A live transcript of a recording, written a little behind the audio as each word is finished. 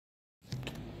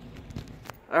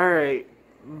Alright.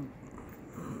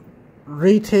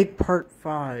 Retake part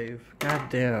 5.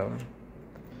 Goddamn.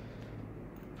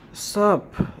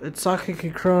 Sup? It's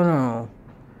Sakaki Chrono.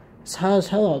 It's hot as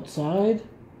hell outside.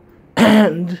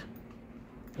 And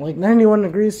like 91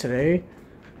 degrees today.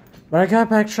 But I got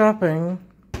back shopping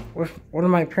with one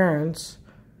of my parents.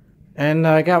 And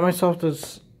I got myself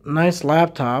this nice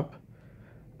laptop.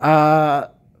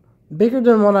 Bigger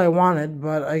than what I wanted,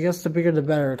 but I guess the bigger the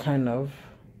better, kind of.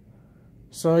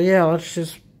 So yeah, let's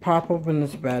just pop open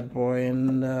this bad boy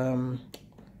and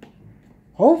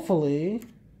hopefully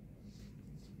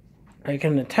I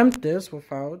can attempt this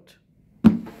without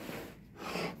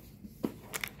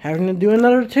having to do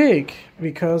another take,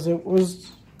 because it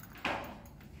was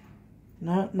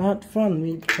not fun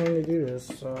me trying to do this.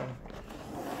 So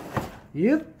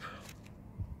yep.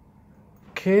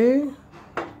 Okay.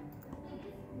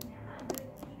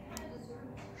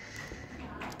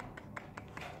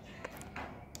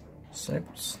 Snip,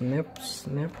 snip,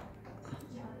 snip.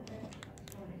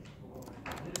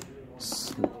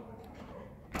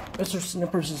 Mr.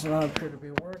 Snippers does not appear to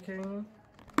be working.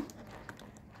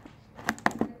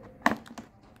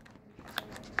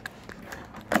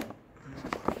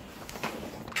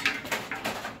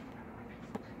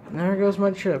 There goes my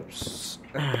chips.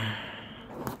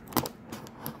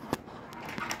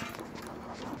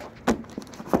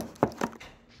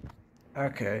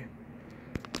 Okay.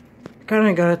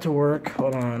 Kinda got it to work.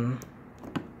 Hold on.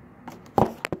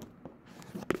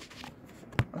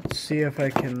 Let's see if I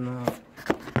can.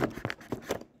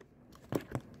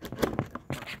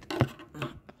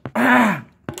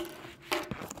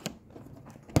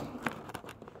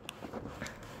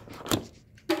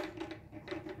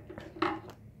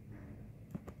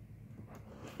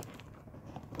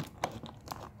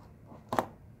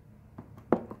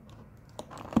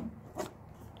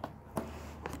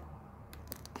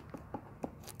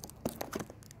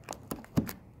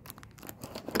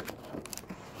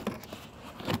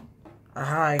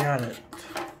 Aha, I got it.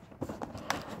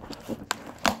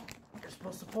 You're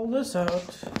supposed to pull this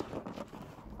out.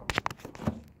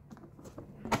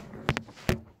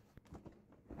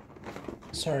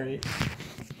 Sorry.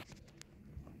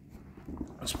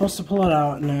 I'm supposed to pull it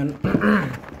out and then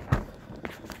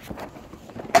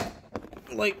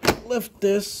like lift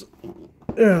this,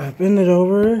 bend it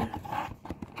over.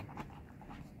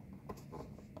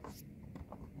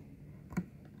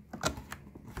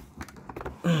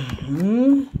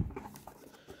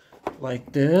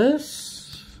 Like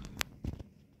this,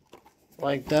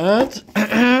 like that.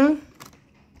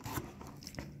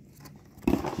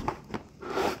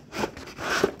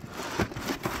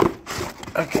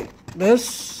 Okay,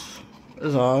 this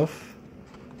is off.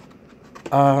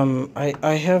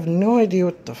 I have no idea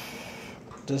what the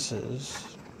this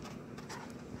is.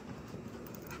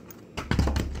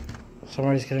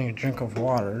 Somebody's getting a drink of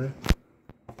water.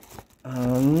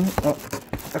 Oh,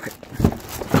 okay.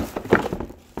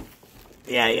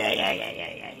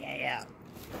 Yeah.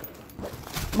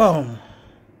 Boom.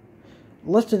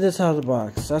 Lifted this out of the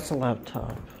box. That's a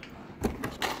laptop.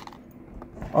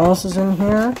 What else is in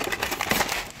here?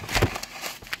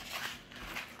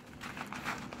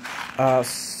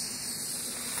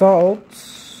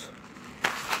 Salts.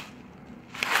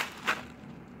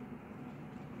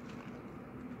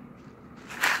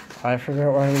 I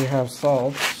forgot why we have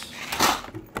salts.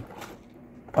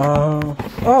 Oh.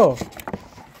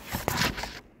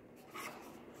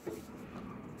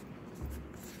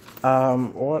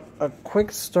 What a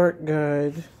quick start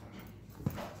guide.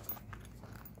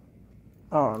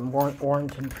 Oh, and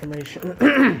warrant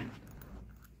information.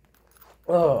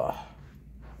 Ugh.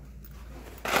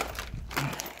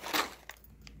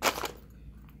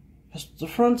 The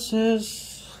front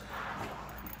says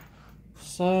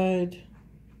side.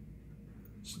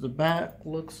 So the back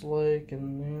looks like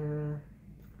in there.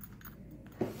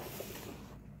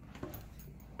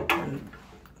 And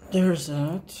there's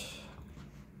that.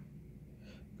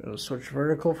 Gonna switch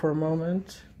vertical for a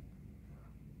moment.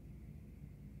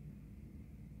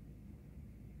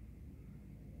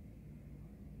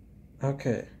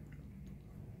 Okay.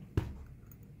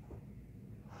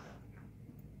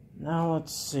 Now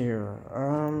let's see here.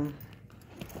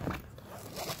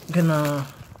 Gonna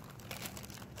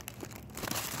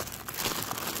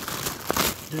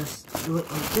just do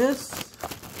it like this.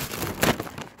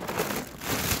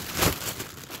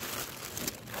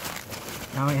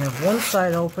 Now we have one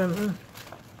side open.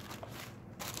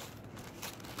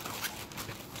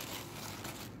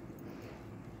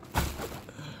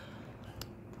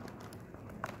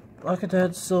 Look at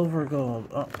that silver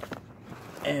gold. Oh.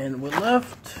 And we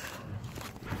left.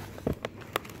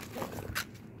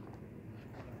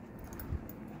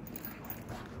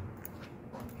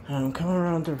 I'm coming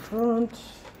around to the front.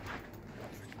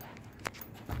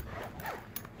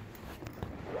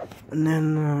 And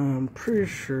then I'm pretty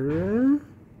sure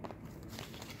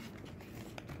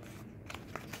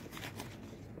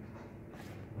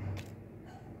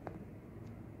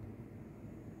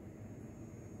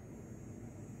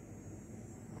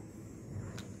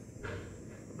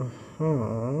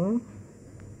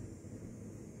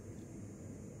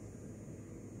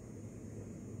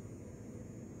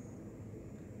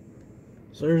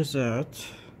so there's that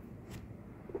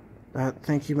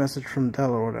thank you message from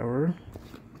Dell or whatever.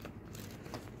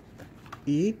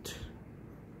 Eat.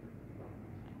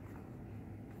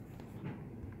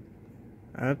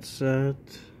 That's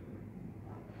it.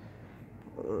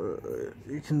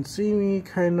 You can see me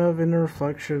kind of in a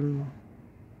reflection.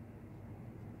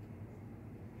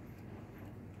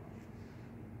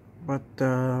 But,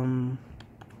 no.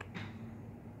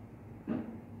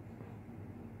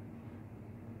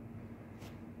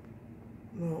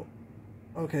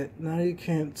 Okay, now you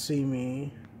can't see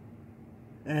me.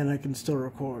 And I can still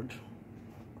record.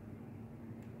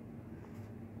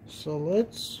 So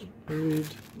let's read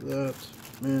that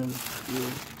man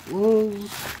you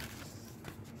was.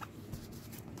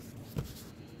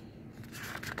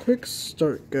 Quick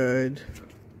start guide.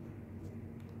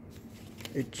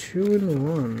 A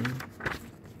 2-in-1.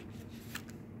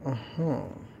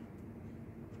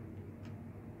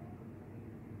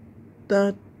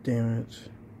 God damn it.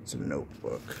 It's a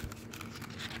notebook.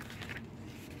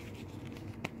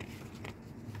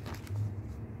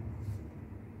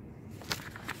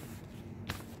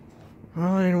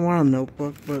 Well, I didn't want a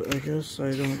notebook, but I guess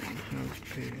I don't have a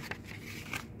choice.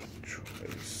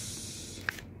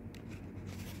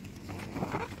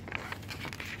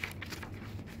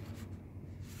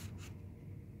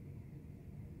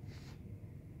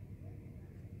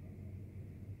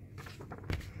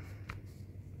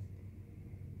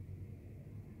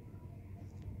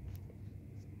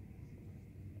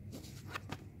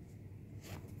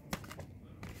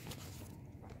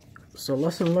 So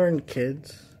lesson learned,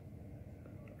 kids.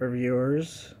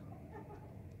 Reviewers,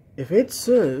 if it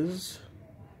says,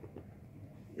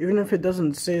 even if it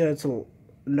doesn't say that it's a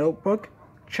notebook,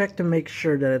 check to make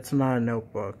sure that it's not a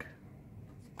notebook.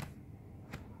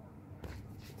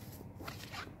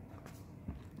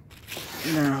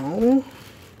 Now,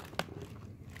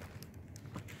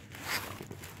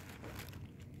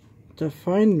 to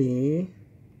find me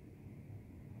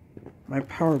my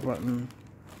power button.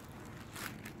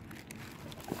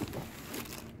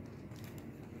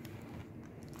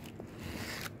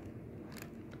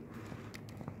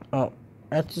 Oh,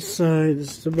 at the side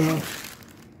is the box.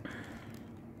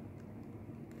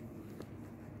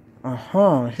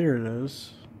 Here it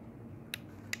is.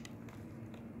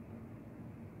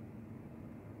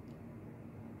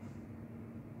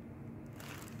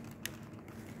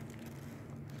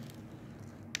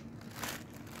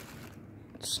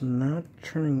 It's not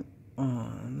turning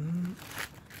on.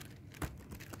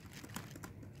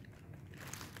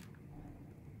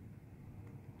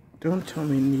 Don't tell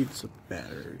me it needs a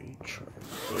battery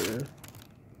charger.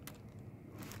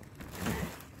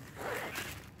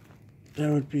 That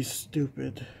would be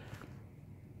stupid.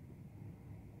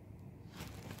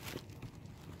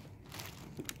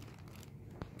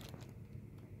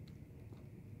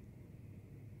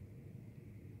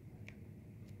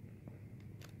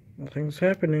 Nothing's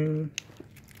happening.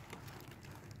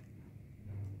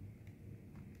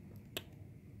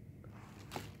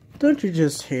 Don't you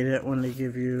just hate it when they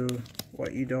give you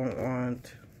what you don't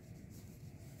want?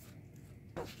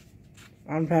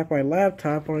 Unpack my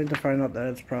laptop only to find out that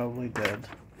it's probably dead.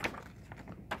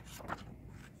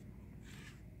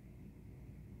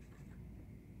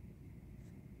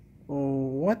 Oh,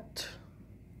 what?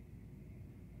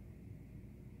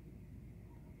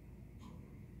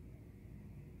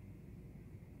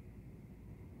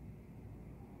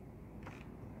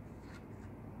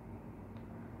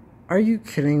 Are you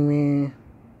kidding me?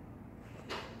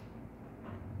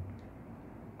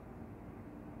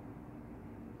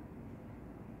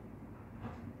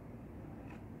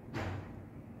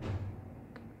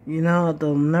 You know,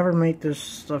 they'll never make this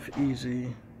stuff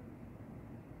easy.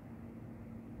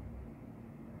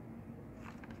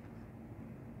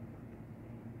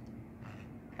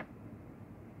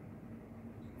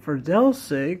 For Dell's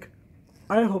sake,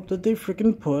 I hope that they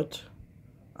freaking put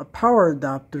a power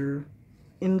adapter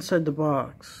inside the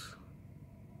box.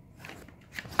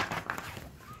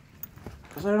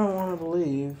 Because I don't want to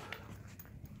believe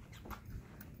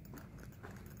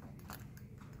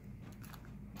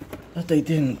that they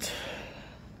didn't.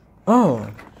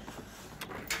 Oh.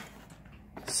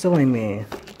 Silly me.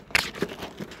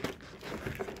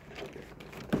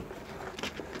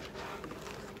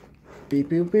 Beep,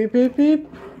 beep, beep, beep,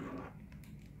 beep.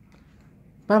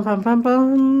 Bum, bum, bum,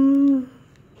 bum.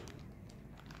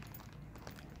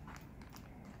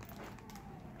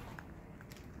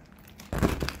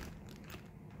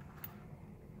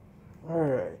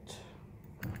 Alright.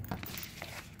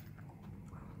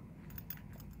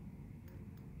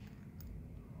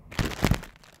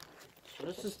 So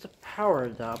this is the power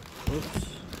adapter. Oops.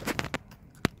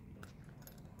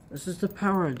 This is the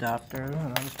power adapter,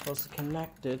 and I'm supposed to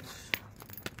connect it